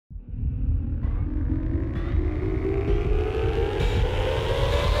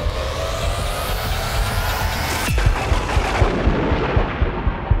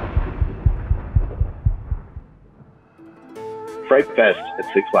Fright Fest at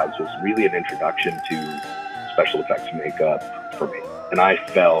Six Flags was really an introduction to special effects makeup for me, and I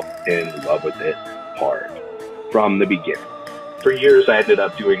fell in love with it hard from the beginning. For years, I ended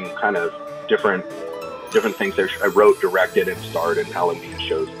up doing kind of different things there. I wrote, directed, and starred in Halloween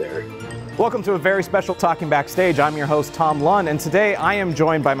shows there. Welcome to a very special Talking Backstage. I'm your host, Tom Lund, and today I am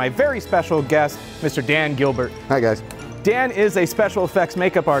joined by my very special guest, Mr. Dan Gilbert. Hi, guys. Dan is a special effects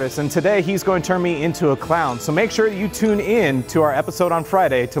makeup artist, and today he's going to turn me into a clown. So make sure you tune in to our episode on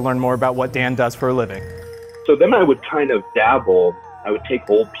Friday to learn more about what Dan does for a living. So then I would kind of dabble. I would take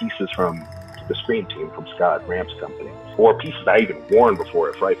old pieces from the Scream team, from Scott Ramp's company, or pieces I even worn before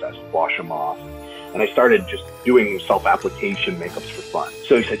at Fright Fest, wash them off. And I started just doing self-application makeups for fun.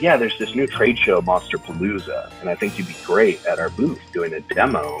 So he said, yeah, there's this new trade show, Monsterpalooza, and I think you'd be great at our booth doing a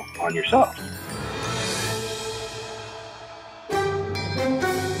demo on yourself.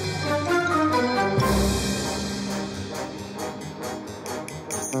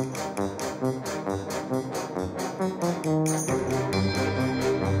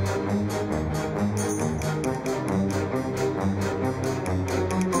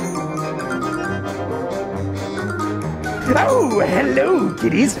 Oh, hello,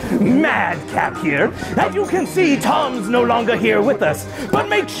 kiddies. Madcap here. As you can see, Tom's no longer here with us. But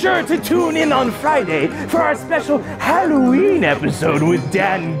make sure to tune in on Friday for our special Halloween episode with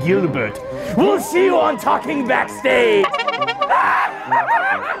Dan Gilbert. We'll see you on Talking Backstage.